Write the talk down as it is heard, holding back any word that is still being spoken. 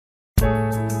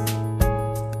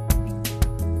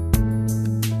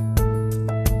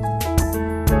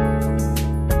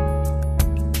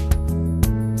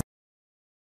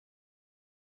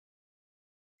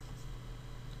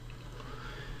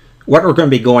what we're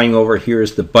going to be going over here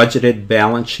is the budgeted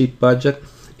balance sheet budget.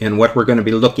 And what we're going to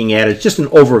be looking at is just an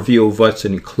overview of what's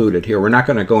included here. We're not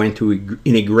going to go into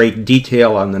any great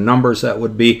detail on the numbers that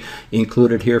would be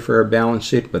included here for our balance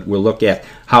sheet, but we'll look at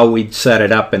how we'd set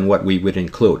it up and what we would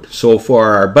include. So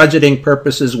for our budgeting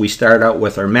purposes, we start out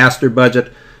with our master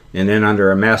budget, and then under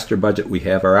our master budget, we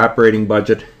have our operating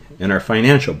budget and our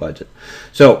financial budget.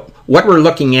 So what we're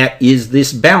looking at is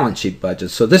this balance sheet budget.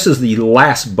 So this is the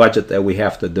last budget that we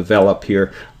have to develop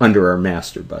here under our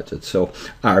master budget. So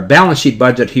our balance sheet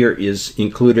budget here is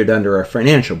included under our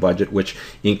financial budget, which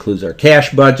includes our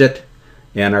cash budget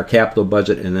and our capital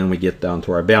budget, and then we get down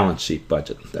to our balance sheet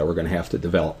budget that we're going to have to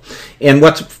develop. And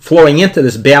what's flowing into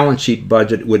this balance sheet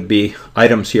budget would be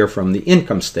items here from the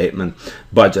income statement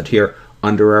budget here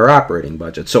under our operating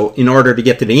budget. So in order to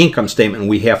get to the income statement,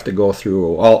 we have to go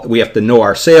through we have to know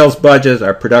our sales budgets,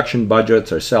 our production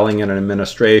budgets, our selling and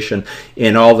administration,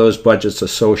 and all those budgets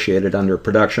associated under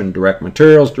production, direct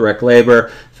materials, direct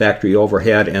labor, factory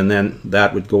overhead, and then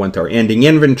that would go into our ending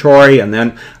inventory, and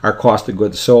then our cost of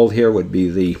goods sold here would be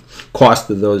the cost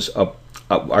of those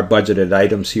our budgeted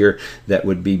items here that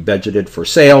would be budgeted for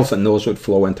sales, and those would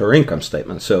flow into our income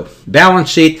statement. So balance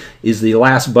sheet is the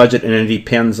last budget, and it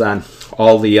depends on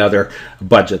all the other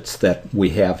budgets that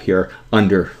we have here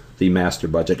under the master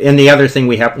budget. And the other thing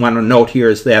we want to note here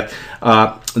is that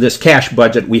this cash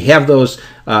budget, we have those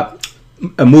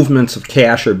movements of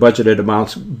cash or budgeted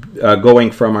amounts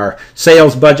going from our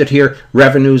sales budget here.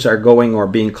 Revenues are going or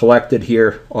being collected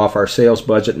here off our sales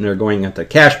budget, and they're going into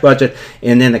cash budget.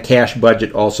 And then the cash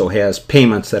budget also has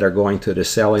payments that are going to the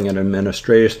selling and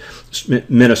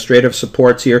administrative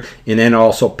supports here, and then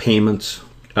also payments,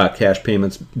 cash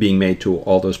payments being made to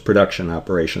all those production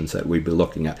operations that we'd be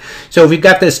looking at. So we've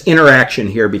got this interaction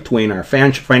here between our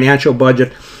financial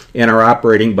budget and our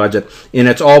operating budget, and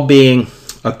it's all being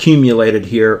accumulated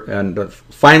here, and the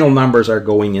final numbers are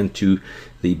going into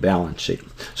the balance sheet.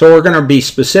 So we're going to be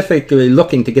specifically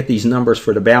looking to get these numbers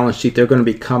for the balance sheet. They're going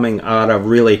to be coming out of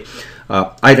really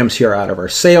items here out of our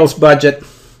sales budget,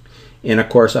 and of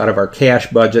course out of our cash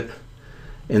budget,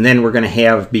 and then we're going to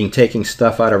have taking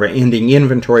stuff out of our ending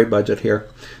inventory budget here.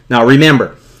 Now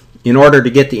remember, in order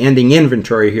to get the ending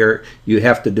inventory here, you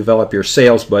have to develop your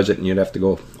sales budget, and you'd have to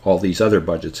go, all these other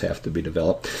budgets have to be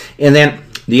developed. And then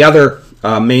the other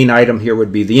main item here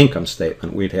would be the income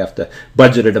statement. We'd have to,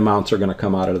 budgeted amounts are going to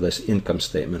come out of this income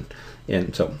statement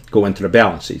and so go into the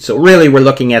balance sheet. So really we're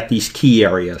looking at these key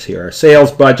areas here: our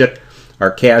sales budget,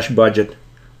 our cash budget,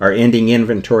 our ending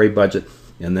inventory budget,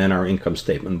 and then our income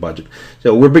statement budget.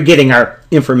 So we're getting our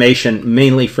information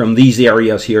mainly from these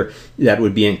areas here that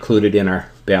would be included in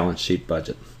our balance sheet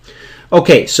budget.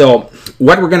 Okay, so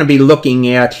what we're going to be looking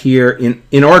at here,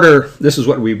 in order, this is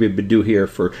what we would do here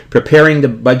for preparing the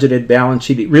budgeted balance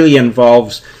sheet. It really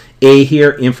involves A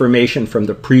here, information from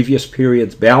the previous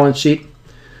period's balance sheet;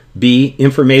 B,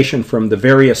 information from the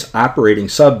various operating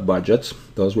sub-budgets,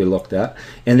 those we looked at;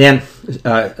 and then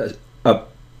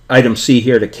item C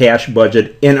here, the cash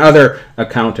budget and other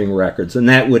accounting records, and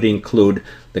that would include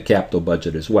the capital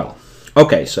budget as well.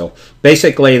 Okay, so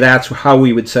basically that's how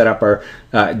we would set up our,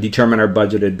 determine our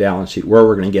budgeted balance sheet, where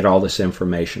we're going to get all this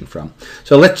information from.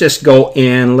 So let's just go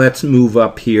and let's move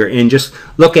up here and just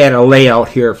look at a layout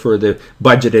here for the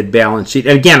budgeted balance sheet.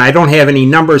 And again, I don't have any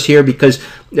numbers here because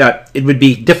it would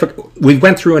be difficult. We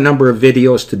went through a number of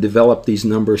videos to develop these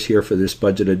numbers here for this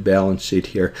budgeted balance sheet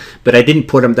here, but I didn't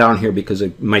put them down here because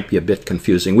it might be a bit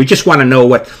confusing. We just want to know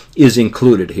what is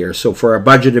included here. So for our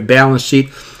budgeted balance sheet,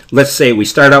 let's say we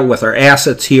start out with our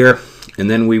assets here, and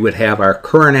then we would have our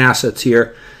current assets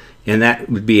here, and that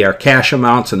would be our cash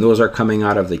amounts, and those are coming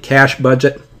out of the cash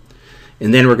budget.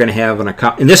 And then we're going to have an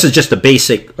account, and this is just a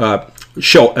basic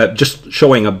just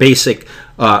showing a basic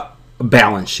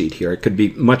balance sheet here. It could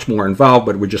be much more involved,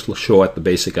 but we just show it the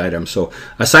basic items. So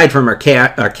aside from our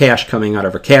cash coming out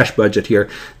of our cash budget here,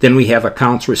 then we have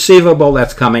accounts receivable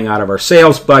that's coming out of our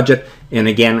sales budget, and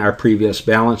again our previous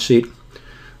balance sheet.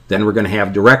 Then we're going to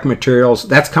have direct materials.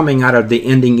 That's coming out of the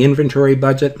ending inventory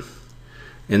budget.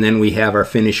 And then we have our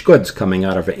finished goods coming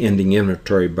out of an ending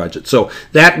inventory budget. So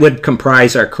that would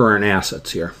comprise our current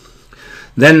assets here.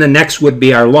 Then the next would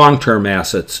be our long-term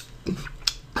assets.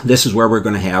 This is where we're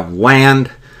going to have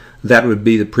land. That would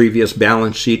be the previous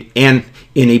balance sheet and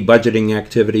any budgeting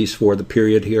activities for the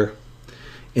period here.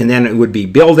 And then it would be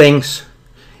buildings.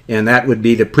 And that would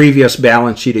be the previous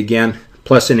balance sheet again,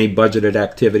 plus any budgeted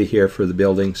activity here for the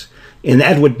buildings. And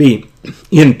that would be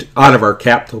out of our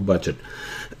capital budget.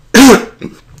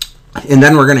 And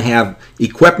then we're going to have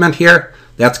equipment here.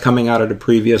 That's coming out of the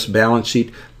previous balance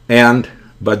sheet and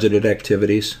budgeted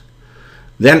activities.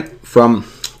 Then from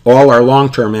all our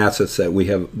long-term assets that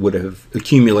we would have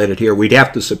accumulated here, we'd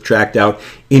have to subtract out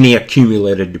any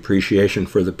accumulated depreciation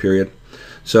for the period.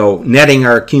 So netting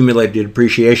our accumulated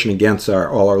depreciation against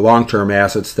all our long-term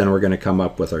assets, then we're going to come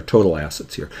up with our total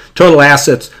assets here. Total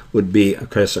assets would be,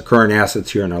 okay, so current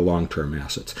assets here and our long-term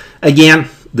assets. Again,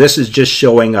 this is just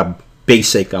showing a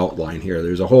basic outline here.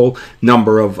 There's a whole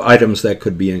number of items that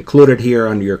could be included here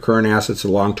under your current assets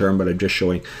and long-term, but I'm just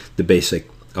showing the basic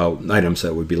items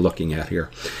that we'd be looking at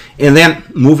here. And then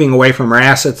moving away from our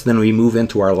assets, then we move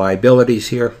into our liabilities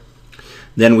here.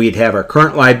 Then we'd have our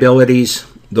current liabilities.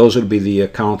 Those would be the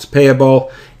accounts payable,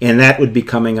 and that would be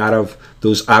coming out of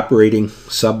those operating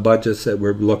sub-budgets that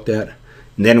we've looked at.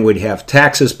 And then we'd have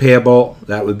taxes payable.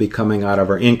 That would be coming out of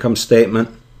our income statement.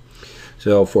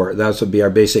 So those would be our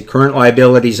basic current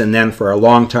liabilities, and then for our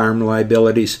long-term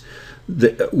liabilities,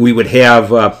 we would have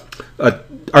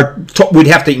we'd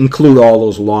have to include all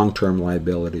those long-term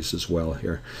liabilities as well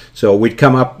here. So we'd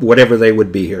come up whatever they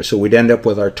would be here. So we'd end up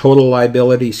with our total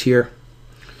liabilities here,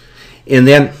 and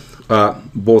then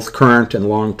both current and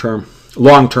long-term.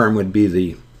 Long-term would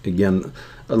be again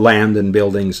land and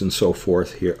buildings and so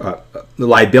forth here. The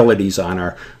liabilities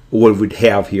on what we'd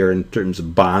have here in terms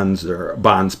of bonds or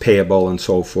bonds payable and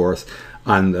so forth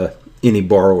on any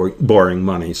borrowing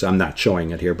monies. I'm not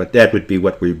showing it here, but that would be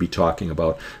what we'd be talking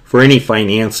about for any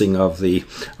financing of the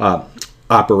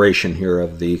operation here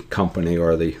of the company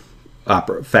or the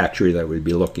factory that we'd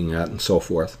be looking at and so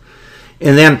forth.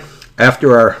 And then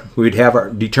after we'd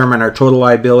have determine our total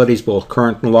liabilities, both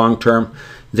current and long-term.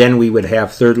 Then we would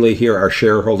have thirdly here our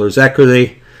shareholders'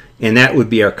 equity, and that would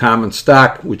be our common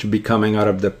stock, which would be coming out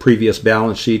of the previous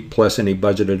balance sheet plus any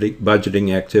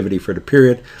budgeting activity for the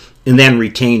period. And then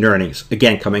retained earnings,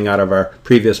 again coming out of our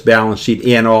previous balance sheet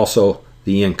and also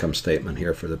the income statement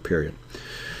here for the period.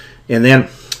 And then,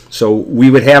 so we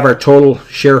would have our total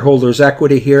shareholders'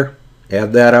 equity here,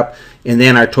 add that up, and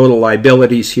then our total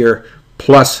liabilities here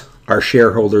plus our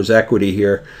shareholders' equity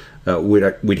here,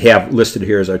 we'd have listed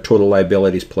here as our total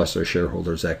liabilities plus our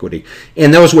shareholders' equity.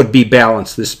 And those would be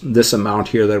balanced. This amount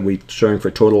here that we're showing for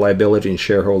total liability and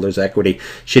shareholders' equity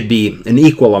should be an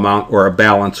equal amount or a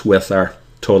balance with our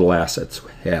total assets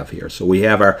we have here. So we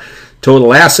have our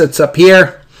total assets up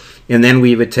here, and then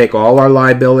we would take all our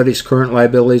liabilities, current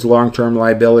liabilities, long-term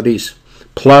liabilities,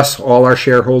 plus all our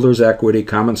shareholders' equity,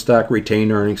 common stock,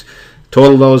 retained earnings,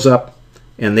 total those up,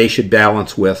 and they should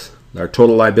balance with our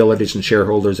total liabilities, and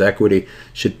shareholders' equity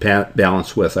should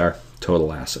balance with our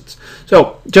total assets.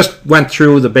 So just went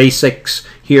through the basics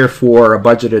here for a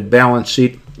budgeted balance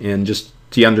sheet, and just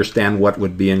to understand what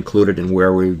would be included and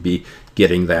where we would be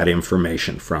getting that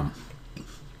information from.